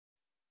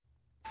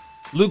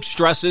Luke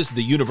stresses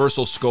the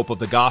universal scope of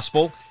the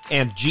gospel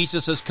and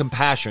Jesus'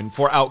 compassion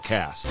for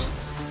outcasts.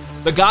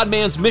 The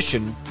God-man's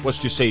mission was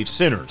to save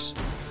sinners.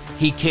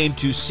 He came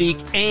to seek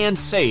and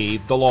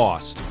save the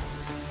lost.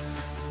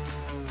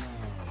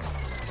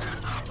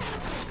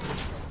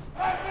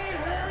 Let me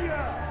hear you!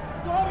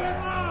 Going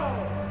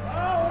low!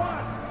 A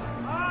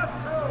 1, A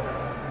 2,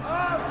 A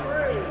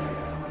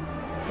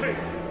 3. Click.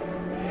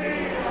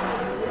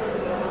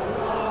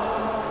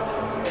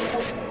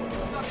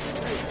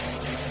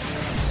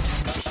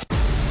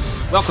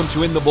 Welcome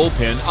to In the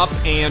Bullpen, Up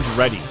and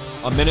Ready,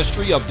 a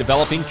ministry of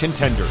developing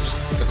contenders.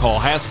 The call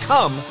has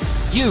come.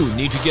 You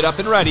need to get up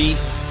and ready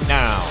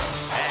now.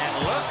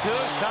 And look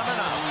who's coming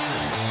up.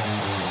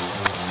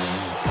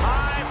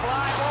 High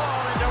fly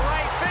ball into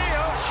right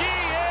field. She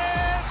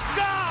is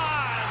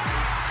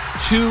gone.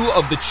 Two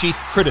of the chief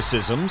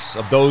criticisms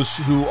of those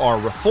who are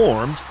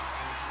reformed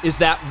is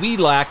that we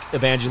lack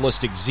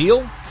evangelistic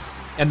zeal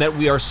and that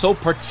we are so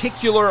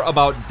particular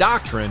about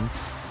doctrine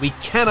we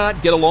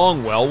cannot get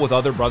along well with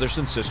other brothers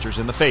and sisters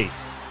in the faith.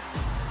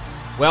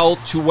 Well,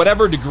 to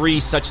whatever degree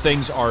such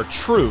things are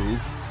true,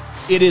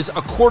 it is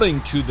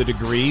according to the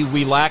degree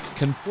we lack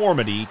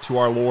conformity to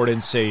our Lord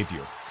and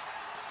Savior.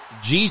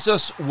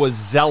 Jesus was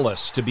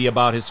zealous to be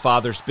about his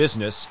Father's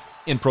business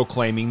in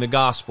proclaiming the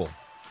gospel.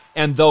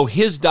 And though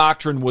his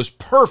doctrine was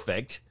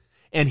perfect,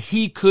 and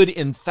he could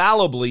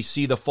infallibly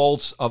see the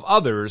faults of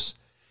others,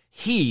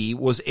 he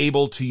was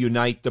able to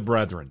unite the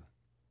brethren.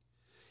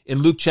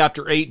 In Luke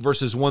chapter 8,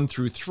 verses 1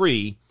 through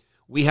 3,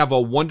 we have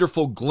a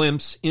wonderful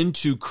glimpse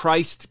into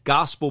Christ's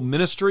gospel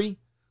ministry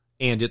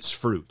and its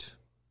fruit.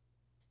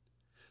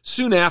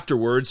 Soon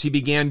afterwards, he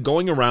began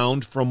going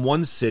around from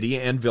one city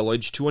and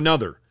village to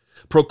another,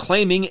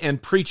 proclaiming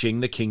and preaching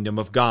the kingdom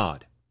of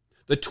God.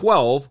 The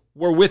 12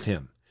 were with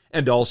him,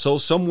 and also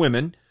some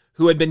women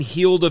who had been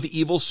healed of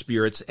evil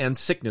spirits and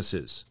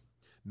sicknesses.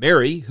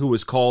 Mary, who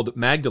was called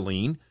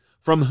Magdalene,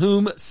 from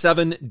whom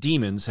 7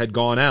 demons had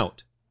gone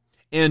out,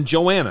 and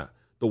Joanna,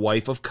 the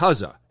wife of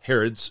Chuza,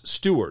 Herod's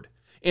steward,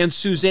 and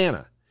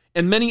Susanna,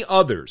 and many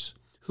others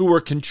who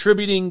were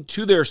contributing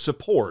to their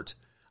support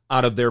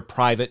out of their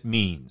private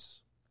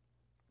means.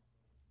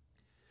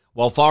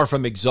 While far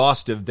from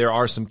exhaustive, there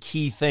are some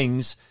key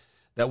things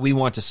that we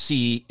want to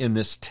see in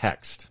this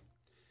text.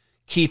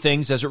 Key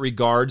things as it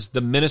regards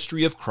the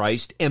ministry of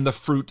Christ and the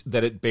fruit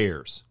that it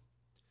bears.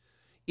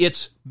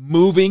 It's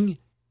moving,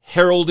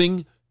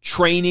 heralding,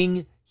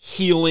 training,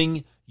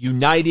 healing,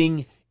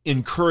 uniting,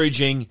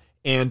 encouraging,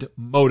 and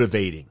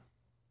motivating.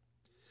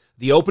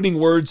 The opening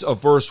words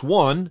of verse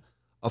 1,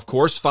 of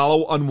course,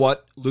 follow on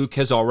what Luke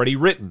has already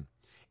written,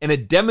 and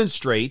it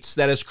demonstrates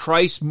that as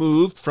Christ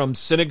moved from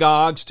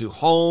synagogues to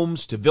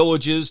homes to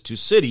villages to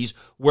cities,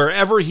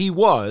 wherever he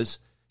was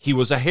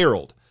a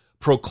herald,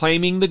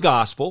 proclaiming the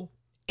gospel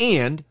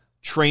and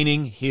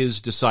training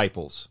his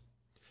disciples.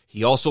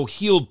 He also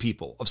healed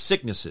people of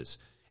sicknesses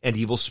and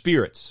evil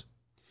spirits.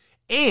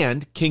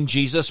 And King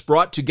Jesus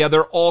brought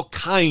together all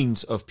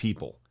kinds of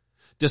people.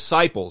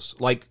 Disciples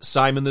like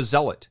Simon the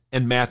Zealot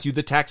and Matthew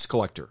the tax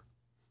collector,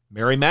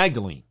 Mary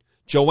Magdalene,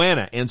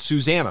 Joanna and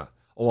Susanna,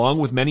 along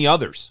with many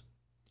others.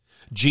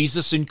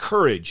 Jesus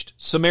encouraged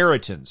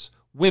Samaritans,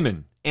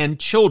 women, and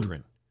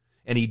children,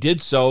 and he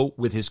did so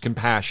with his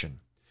compassion.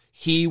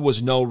 He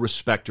was no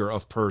respecter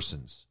of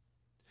persons.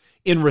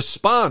 In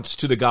response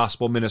to the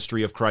gospel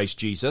ministry of Christ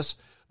Jesus,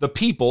 the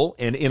people,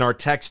 and in our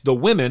text, the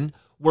women,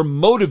 were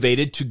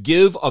motivated to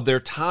give of their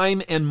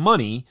time and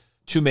money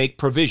to make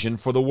provision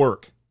for the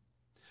work.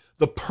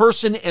 The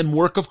person and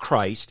work of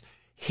Christ,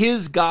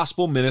 his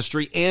gospel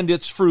ministry, and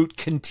its fruit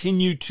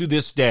continue to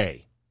this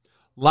day.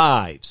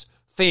 Lives,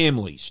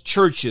 families,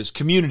 churches,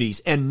 communities,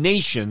 and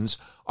nations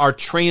are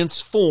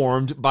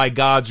transformed by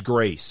God's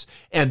grace,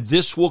 and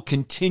this will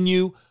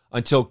continue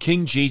until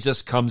King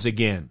Jesus comes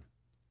again.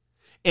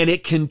 And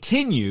it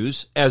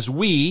continues as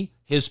we,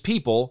 his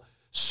people,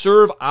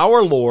 serve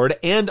our Lord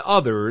and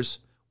others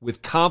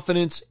with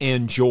confidence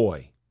and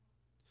joy.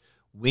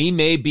 We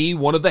may be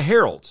one of the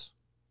heralds.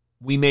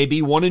 We may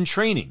be one in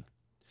training.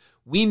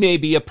 We may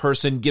be a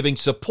person giving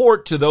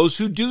support to those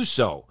who do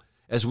so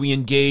as we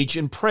engage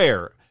in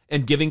prayer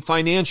and giving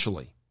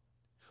financially.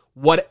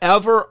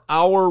 Whatever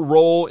our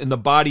role in the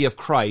body of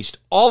Christ,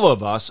 all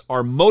of us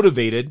are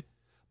motivated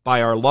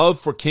by our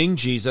love for King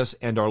Jesus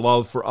and our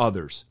love for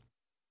others.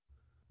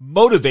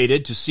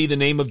 Motivated to see the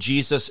name of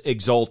Jesus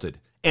exalted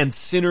and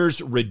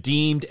sinners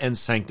redeemed and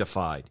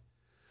sanctified.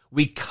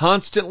 We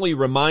constantly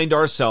remind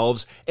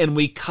ourselves and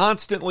we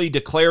constantly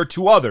declare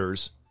to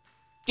others,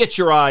 get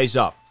your eyes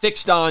up,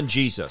 fixed on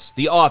Jesus,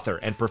 the author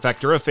and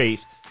perfecter of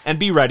faith, and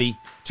be ready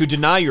to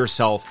deny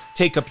yourself,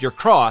 take up your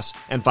cross,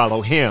 and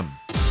follow him.